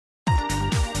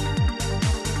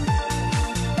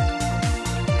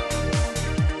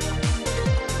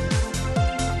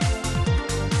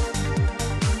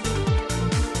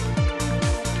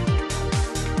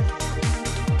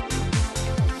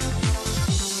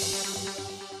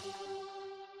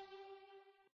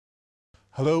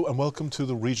Hello and welcome to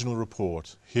the Regional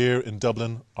Report here in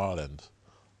Dublin, Ireland.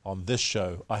 On this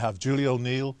show I have Julie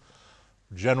ONeill,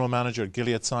 General Manager at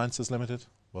Gilead Sciences Limited.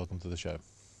 Welcome to the show.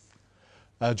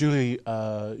 Julie,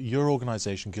 your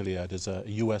organisation Gilead is a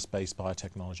US-based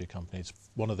biotechnology company. It's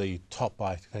one of the top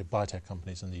biotech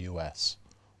companies in the US.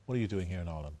 What are you doing here in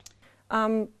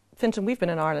Ireland? Fintan, we've been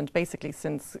in Ireland basically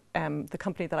since the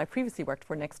company that I previously worked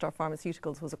for, Nextar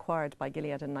Pharmaceuticals, was acquired by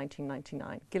Gilead in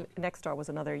 1999. Nextar was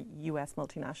another US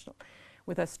multinational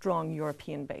with a strong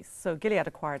European base. So Gilead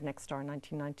acquired Nextar in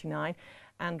 1999,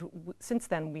 and since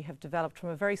then we have developed from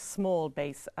a very small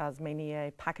base as mainly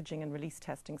a packaging and release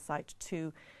testing site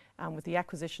to, with the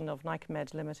acquisition of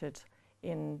Gilead Limited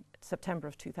in September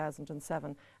of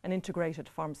 2007, an integrated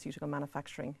pharmaceutical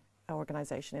manufacturing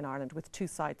organisation in Ireland with two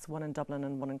sites, one in Dublin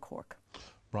and one in Cork.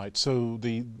 Right, so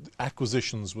the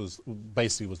acquisitions was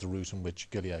basically the route in which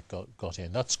Gilead got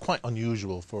in. That's quite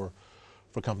unusual for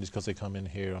companies because they come in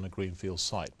here on a greenfield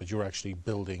site, but you're actually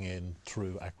building in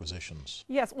through acquisitions.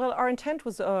 Yes, well, our intent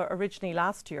was originally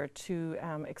last year to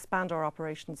expand our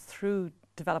operations through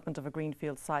development of a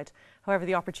greenfield site. However,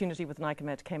 the opportunity with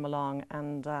Gilead came along,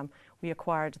 and we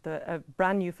acquired a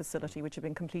brand new facility which had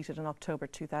been completed in October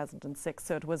 2006.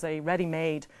 So it was a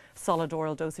ready-made solid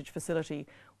oral dosage facility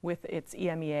with its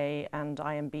EMEA and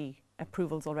IMB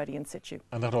approvals already in situ.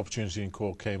 And that opportunity in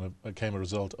Cork came a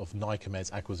result of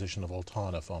Nykemed's acquisition of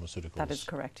Altana Pharmaceuticals. That is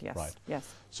correct, yes. Right.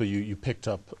 Yes. So you picked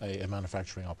up a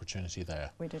manufacturing opportunity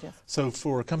there. We did, yes. So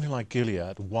for a company like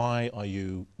Gilead, why are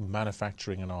you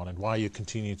manufacturing in Ireland? Why are you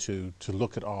continue to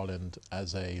look at Ireland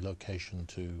as a location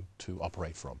to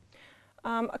operate from?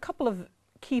 A couple of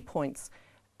key points.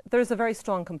 There's a very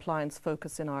strong compliance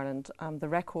focus in Ireland. The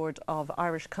record of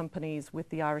Irish companies with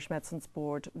the Irish Medicines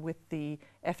Board, with the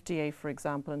FDA, for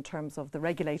example, in terms of the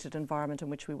regulated environment in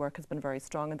which we work has been very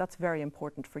strong, and that's very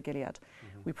important for Gilead.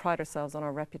 We pride ourselves on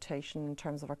our reputation in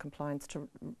terms of our compliance to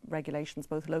regulations,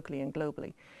 both locally and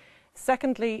globally.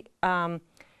 Secondly,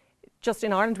 just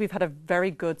in Ireland, we've had a very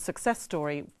good success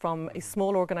story. From a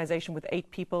small organisation with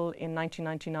 8 people in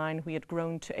 1999, we had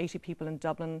grown to 80 people in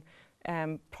Dublin.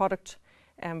 Product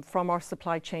from our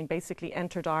supply chain basically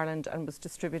entered Ireland and was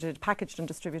distributed, packaged and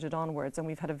distributed onwards, and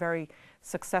we've had a very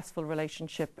successful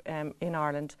relationship in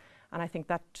Ireland, and I think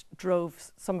that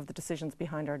drove some of the decisions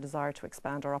behind our desire to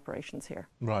expand our operations here.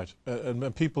 Right,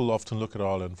 and people often look at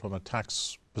Ireland from a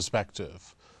tax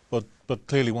perspective, but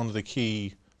clearly one of the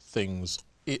key things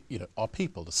are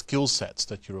people, the skill sets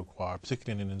that you require,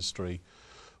 particularly in an industry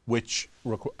which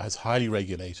is highly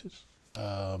regulated.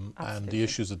 And the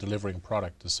issues of delivering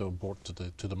product is so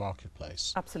important to the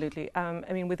marketplace. Absolutely.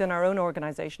 I mean, within our own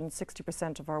organisation,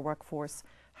 60% of our workforce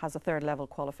has a third level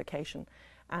qualification,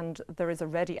 and there is a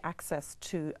ready access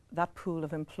to that pool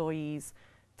of employees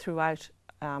throughout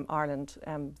Ireland.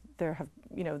 There have,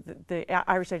 the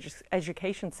Irish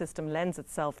education system lends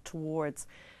itself towards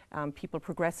people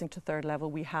progressing to third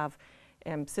level. We have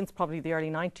since probably the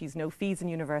early 90s, no fees in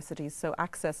universities, so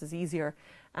access is easier,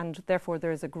 and therefore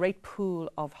there is a great pool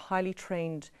of highly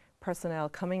trained personnel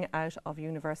coming out of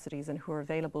universities and who are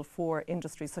available for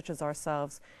industries such as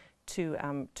ourselves to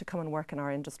come and work in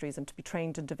our industries and to be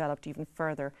trained and developed even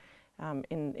further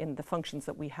in the functions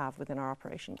that we have within our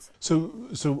operations.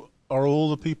 So are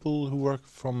all the people who work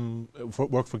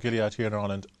for Gilead here in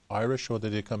Ireland Irish, or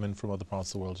do they come in from other parts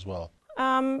of the world as well?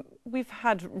 We've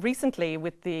had recently,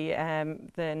 with the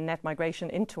net migration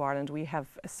into Ireland, we have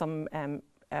some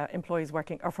employees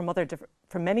working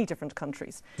from many different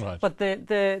countries. Right. But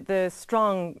the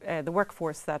strong the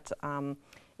workforce that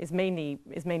is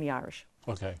mainly Irish.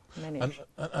 Okay.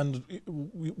 And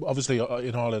obviously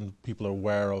in Ireland, people are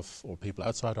aware of, or people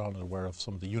outside Ireland are aware of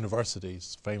some of the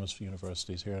universities, famous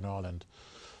universities here in Ireland.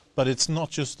 But it's not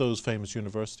just those famous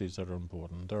universities that are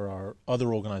important. There are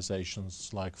other organisations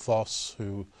like FOSS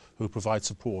who provide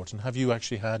support. And have you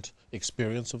actually had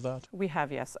experience of that? We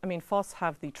have, yes. I mean, FOSS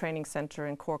have the training centre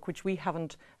in Cork, which we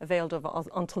haven't availed of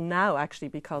until now, actually,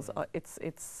 because it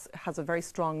has a very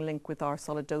strong link with our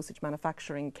solid dosage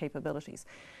manufacturing capabilities.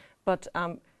 But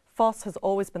FOSS has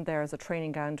always been there as a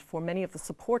training ground for many of the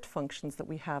support functions that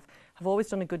we have always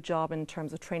done a good job in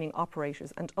terms of training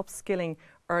operators and upskilling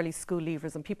early school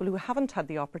leavers and people who haven't had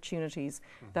the opportunities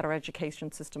that our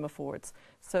education system affords.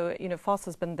 So, FOSS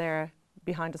has been there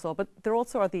behind us all, but there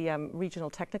also are the regional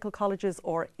technical colleges,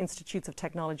 or institutes of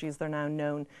technology as they're now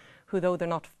known, who, though they're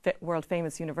not world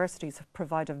famous universities,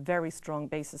 provide a very strong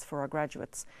basis for our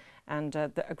graduates and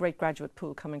a great graduate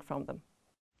pool coming from them.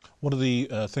 One of the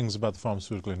things about the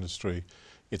pharmaceutical industry,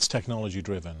 it's technology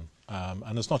driven,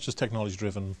 and it's not just technology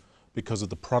driven because of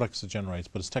the products it generates,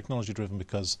 but it's technology driven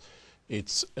because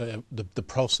it's the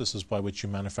processes by which you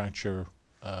manufacture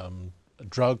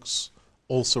drugs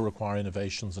also require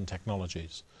innovations and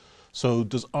technologies. So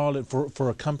does Ireland, for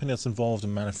a company that's involved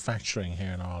in manufacturing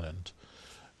here in Ireland,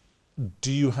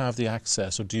 do you have the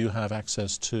access, or do you have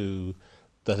access to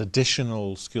that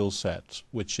additional skill set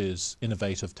which is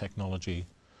innovative technology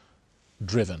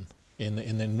driven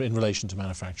in relation to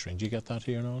manufacturing? Do you get that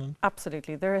here in Ireland?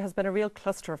 Absolutely. There has been a real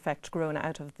cluster effect grown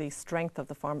out of the strength of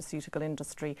the pharmaceutical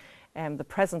industry and the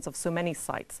presence of so many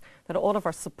sites, that all of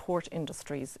our support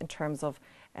industries, in terms of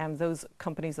those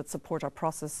companies that support our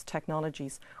process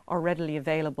technologies, are readily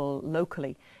available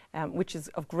locally, which is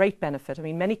of great benefit. I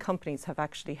mean, many companies have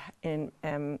actually, on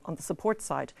the support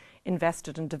side,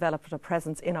 invested and developed a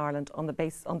presence in Ireland on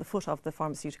the foot of the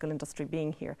pharmaceutical industry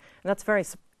being here. And that's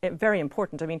very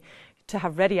important. I mean, to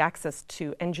have ready access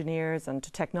to engineers and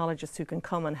to technologists who can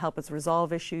come and help us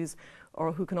resolve issues,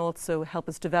 or who can also help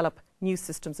us develop new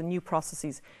systems and new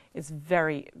processes, is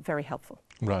very, very helpful.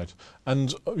 Right.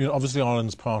 And obviously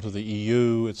Ireland's part of the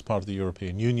EU, it's part of the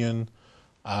European Union.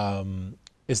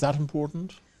 Is that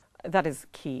important? That is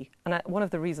key. And one of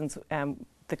the reasons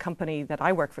the company that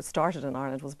I work for started in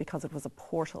Ireland was because it was a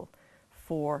portal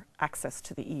for access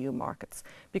to the EU markets.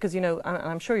 Because, and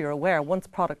I'm sure you're aware, once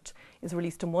product is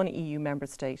released in one EU member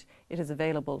state, it is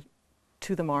available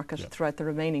to the market throughout the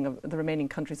remaining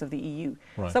countries of the EU.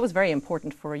 Right. So that was very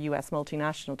important for a US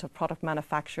multinational to have product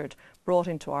manufactured, brought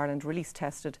into Ireland, release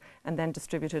tested, and then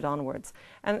distributed onwards.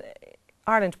 And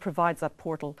Ireland provides that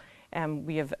portal.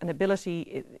 We have an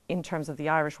ability in terms of the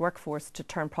Irish workforce to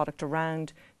turn product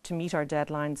around, to meet our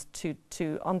deadlines,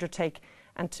 to undertake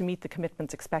and to meet the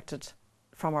commitments expected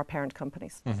from our parent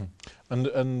companies. Mm-hmm.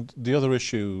 And the other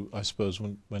issue, I suppose,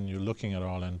 when you're looking at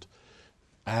Ireland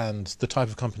and the type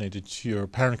of company that your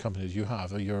parent company that you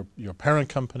have, your parent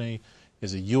company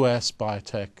is a US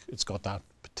biotech, it's got that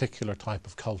particular type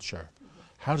of culture.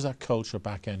 How does that culture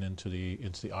back into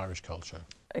the Irish culture?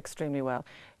 Extremely well.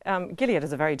 Gilead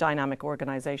is a very dynamic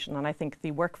organisation, and I think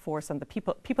the workforce and the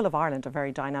people of Ireland are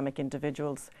very dynamic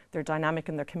individuals. They're dynamic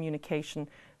in their communication,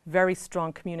 very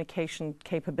strong communication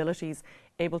capabilities,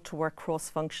 able to work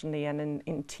cross-functionally and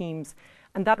in teams,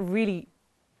 and that really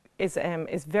is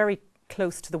very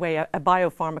close to the way a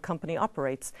biopharma company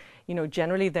operates.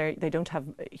 Generally they don't have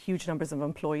huge numbers of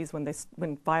employees when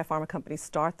biopharma companies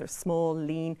start. They're small,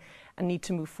 lean, and need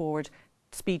to move forward.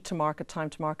 Speed to market, time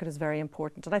to market is very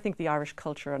important, and I think the Irish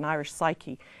culture and Irish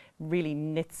psyche really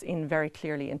knits in very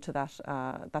clearly into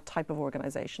that type of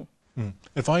organisation.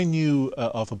 If I knew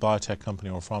of a biotech company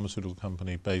or a pharmaceutical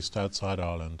company based outside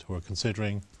Ireland who are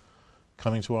considering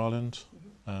coming to Ireland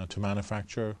to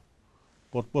manufacture,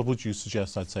 what would you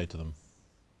suggest I'd say to them?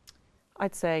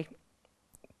 I'd say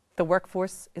the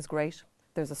workforce is great.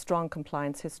 There's a strong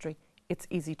compliance history. It's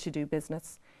easy to do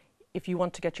business. If you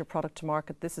want to get your product to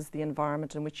market, this is the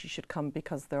environment in which you should come,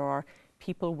 because there are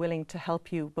people willing to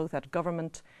help you both at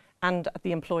government and at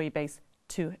the employee base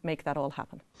to make that all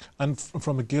happen. And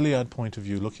from a Gilead point of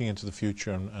view, looking into the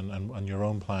future and your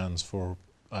own plans for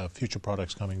future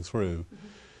products coming through,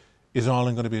 is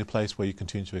Ireland going to be a place where you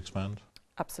continue to expand?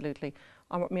 Absolutely.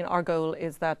 I mean, our goal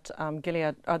is that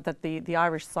Gilead, that the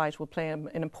Irish site will play an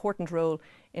important role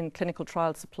in clinical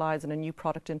trial supplies and a new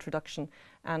product introduction,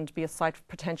 and be a site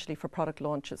potentially for product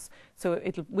launches. So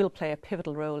it will play a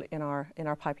pivotal role in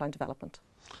our pipeline development.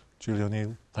 Julie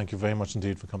ONeill, thank you very much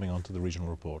indeed for coming on to the Regional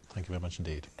Report. Thank you very much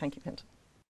indeed. Thank you, Fintan.